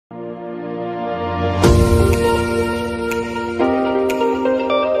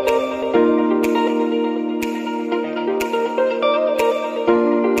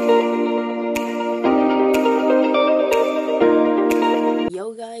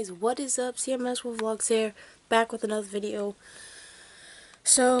guys, what is up? CMS World Vlogs here, back with another video.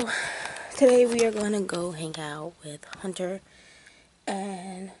 So, today we are going to go hang out with Hunter,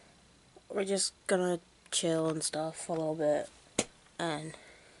 and we're just gonna chill and stuff a little bit, and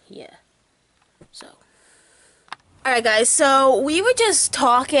yeah, so. Alright guys, so we were just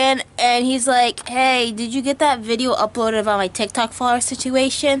talking, and he's like, hey, did you get that video uploaded about my TikTok follower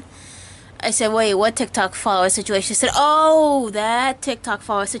situation? I said, wait, what TikTok follower situation? He said, oh, that TikTok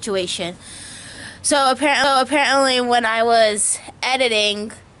follower situation. So apparently when I was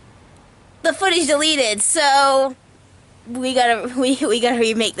editing, the footage deleted, so we gotta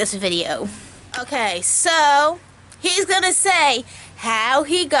remake this video. Okay, so he's gonna say how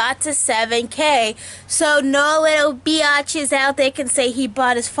he got to 7K, so no little biatches out there can say he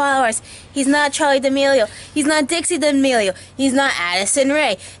bought his followers. He's not Charlie D'Amelio. He's not Dixie D'Amelio. He's not Addison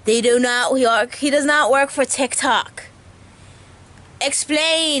Rae. He does not work for TikTok.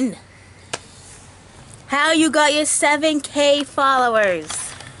 Explain how you got your 7K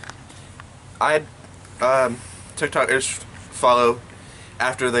followers. I had TikTokers follow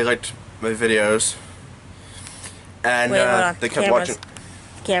after they liked my videos. And Wait, they kept watching.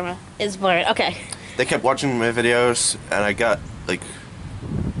 The camera is blurred. Okay. They kept watching my videos, and I got like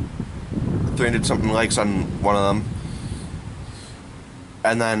 300 something likes on one of them.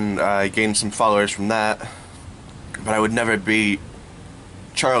 And then I gained some followers from that. But I would never be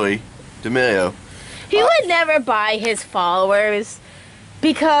Charlie D'Amelio. He would never buy his followers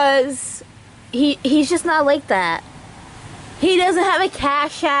because he's just not like that. He doesn't have a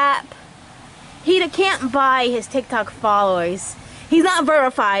Cash App. He can't buy his TikTok followers. He's not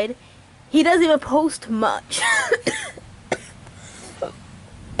verified. He doesn't even post much.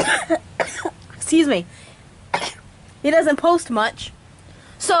 Excuse me. He doesn't post much.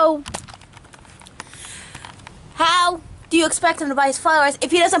 So, how do you expect him to buy his followers if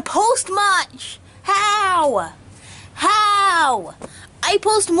he doesn't post much? How? How? I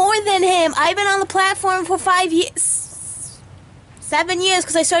post more than him. I've been on the platform for 5 years. 7 years,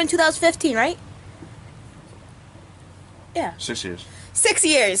 because I started in 2015, right? Yeah. 6 years. 6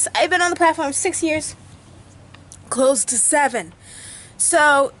 years. I've been on the platform 6 years. Close to 7.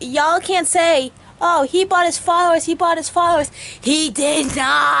 So, y'all can't say, oh, he bought his followers, he bought his followers. He did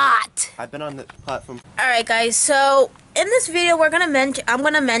not. I've been on the platform. Alright guys, so in this video I'm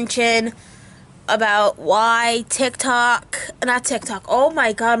gonna mention about why oh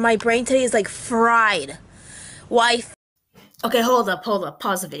my god, my brain today is like fried. Okay, hold up,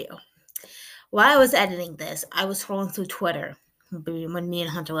 pause the video. While I was editing this, I was scrolling through Twitter when me and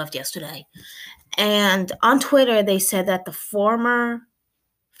Hunter left yesterday. And on Twitter, they said that the former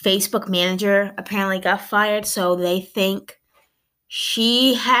Facebook manager apparently got fired, so they think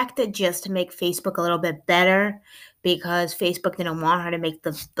she hacked it just to make Facebook a little bit better because Facebook didn't want her to make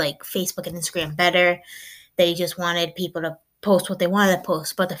the Facebook and Instagram better. They just wanted people to post what they wanted to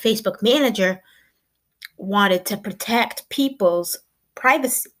post. But the Facebook manager wanted to protect people's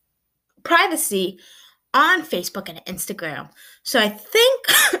privacy on Facebook and Instagram. So I think,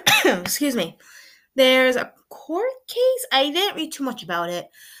 excuse me, there's a court case. I didn't read too much about it,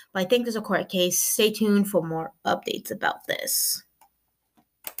 but I think there's a court case. Stay tuned for more updates about this.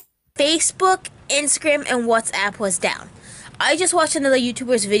 Facebook, Instagram, and WhatsApp was down. I just watched another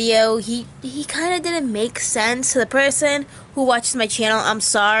YouTuber's video. He kind of didn't make sense to the person who watches my channel. I'm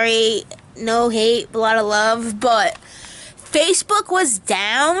sorry. No hate, a lot of love, but Facebook was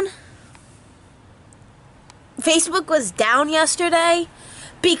down. Facebook was down yesterday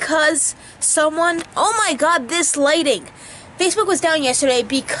because someone, oh my god, this lighting. Facebook was down yesterday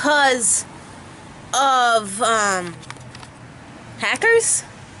because of hackers?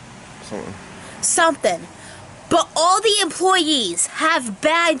 Something. But all the employees have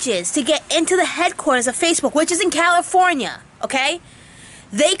badges to get into the headquarters of Facebook, which is in California, okay?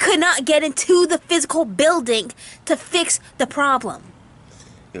 They could not get into the physical building to fix the problem.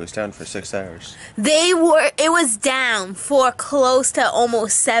 It was down for 6 hours. It was down for close to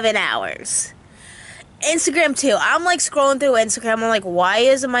almost 7 hours. Instagram too. I'm like scrolling through Instagram. I'm like, why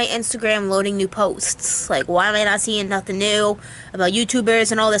isn't my Instagram loading new posts? Like, why am I not seeing nothing new about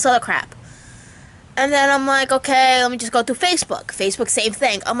YouTubers and all this other crap? And then I'm like, okay, let me just go through Facebook. Facebook, same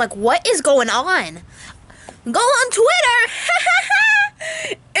thing. I'm like, what is going on? Go on Twitter.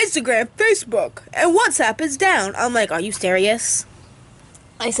 Instagram, Facebook, and WhatsApp is down. I'm like, are you serious?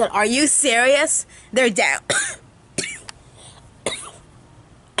 I said, are you serious? They're down.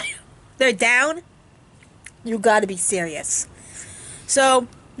 They're down? You gotta be serious. So,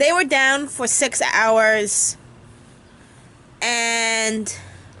 they were down for 6 hours. And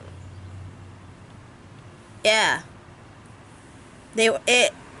yeah.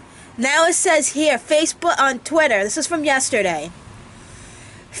 Now it says here, Facebook on Twitter. This is from yesterday.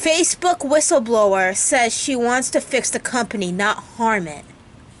 Facebook whistleblower says she wants to fix the company, not harm it.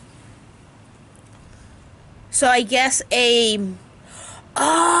 So I guess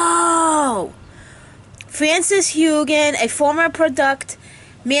Frances Hugan, a former product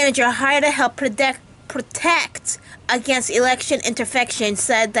manager hired to help protect against election interference,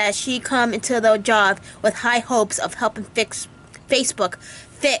 said that she come into the job with high hopes of helping Facebook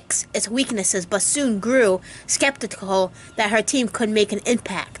fix its weaknesses, but soon grew skeptical that her team could make an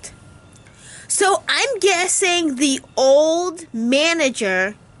impact. So I'm guessing the old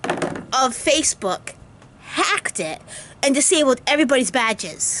manager of Facebook hacked it and disabled everybody's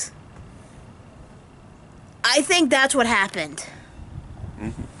badges. I think that's what happened.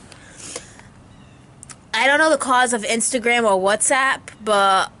 Mm-hmm. I don't know the cause of Instagram or WhatsApp,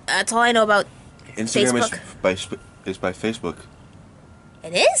 but that's all I know about Instagram Facebook. is by Facebook.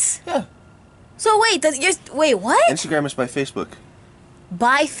 It is? Yeah. So wait, wait, what? Instagram is by Facebook.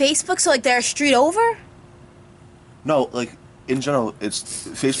 By Facebook? So like they're a street over? No, like in general, it's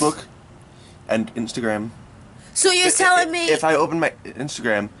Facebook and Instagram. So you're telling me If I open my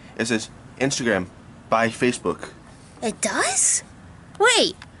Instagram, it says Instagram by Facebook. it does?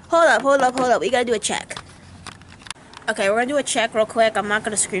 Wait, hold up. We gotta do a check. Okay, we're gonna do a check real quick. I'm not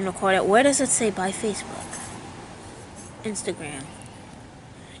gonna screen record it. Where does it say by Facebook? Instagram.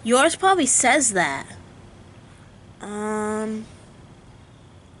 Yours probably says that.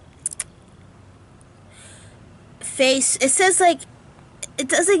 It says like, it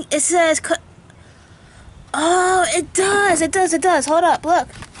doesn't, it says, oh, it does. Hold up, look.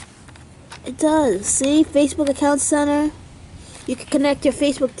 It does. See, Facebook account center. You can connect your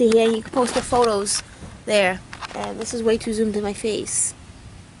Facebook to here and you can post your photos there. And this is way too zoomed in my face.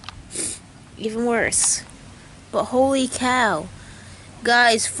 Even worse. But holy cow.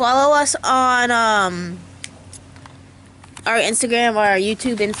 Guys, follow us on our Instagram, our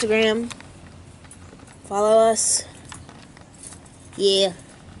YouTube Instagram. Follow us. Yeah.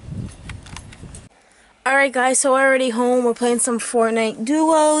 Alright guys, so we're already home. We're playing some Fortnite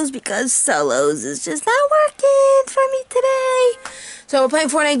duos because solos is just not working for me today. So we're playing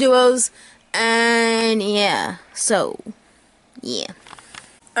Fortnite duos and yeah. So, yeah.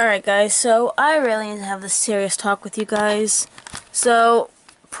 Alright guys, so I really need to have this serious talk with you guys. So,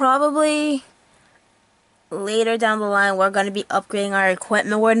 probably later down the line we're going to be upgrading our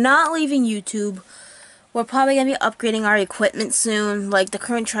equipment. We're not leaving YouTube. We're probably going to be upgrading our equipment soon. Like the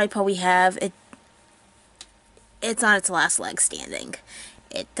current tripod we have, it's on its last leg standing.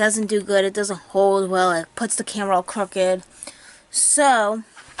 It doesn't do good. It doesn't hold well. It puts the camera all crooked. So,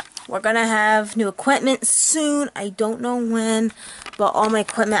 we're going to have new equipment soon. I don't know when, but all my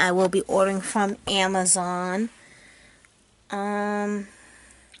equipment I will be ordering from Amazon. Let's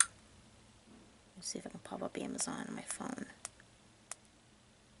see if I can pop up Amazon on my phone.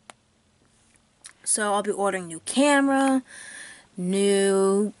 So, I'll be ordering new camera,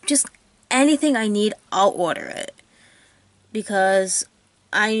 just anything I need, I'll order it. Because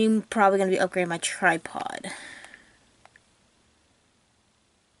I'm probably going to be upgrading my tripod.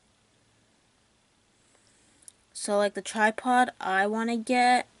 So, like, the tripod I want to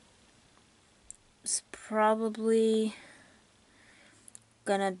get is probably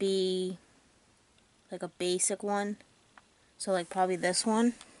going to be, like, a basic one. So, like, probably this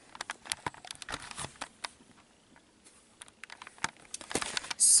one.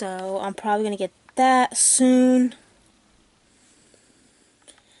 So, I'm probably going to get that soon.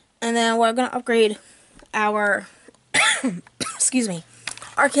 And then we're going to upgrade our, excuse me,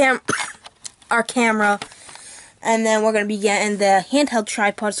 our camera. And then we're going to be getting the handheld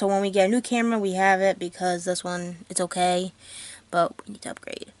tripod, so when we get a new camera, we have it, because this one, it's okay, but we need to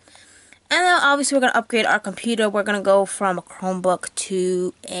upgrade. And then obviously we're going to upgrade our computer. We're going to go from a Chromebook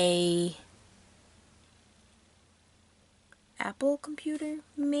to a Apple computer,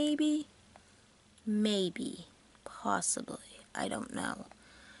 maybe, possibly, I don't know.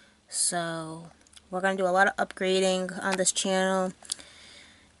 So, we're going to do a lot of upgrading on this channel,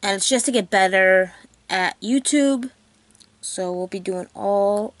 and it's just to get better at YouTube, so we'll be doing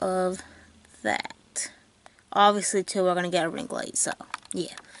all of that. Obviously, too, we're going to get a ring light, so,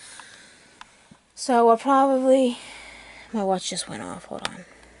 yeah. So, we'll probably, my watch just went off, hold on.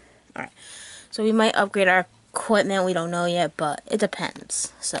 Alright, so we might upgrade our equipment, we don't know yet, but it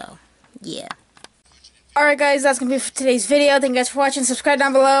depends, so, yeah. Alright guys, that's going to be for today's video. Thank you guys for watching, subscribe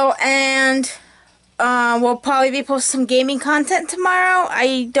down below, and we'll probably be posting some gaming content tomorrow.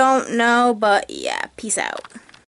 I don't know, but yeah, peace out.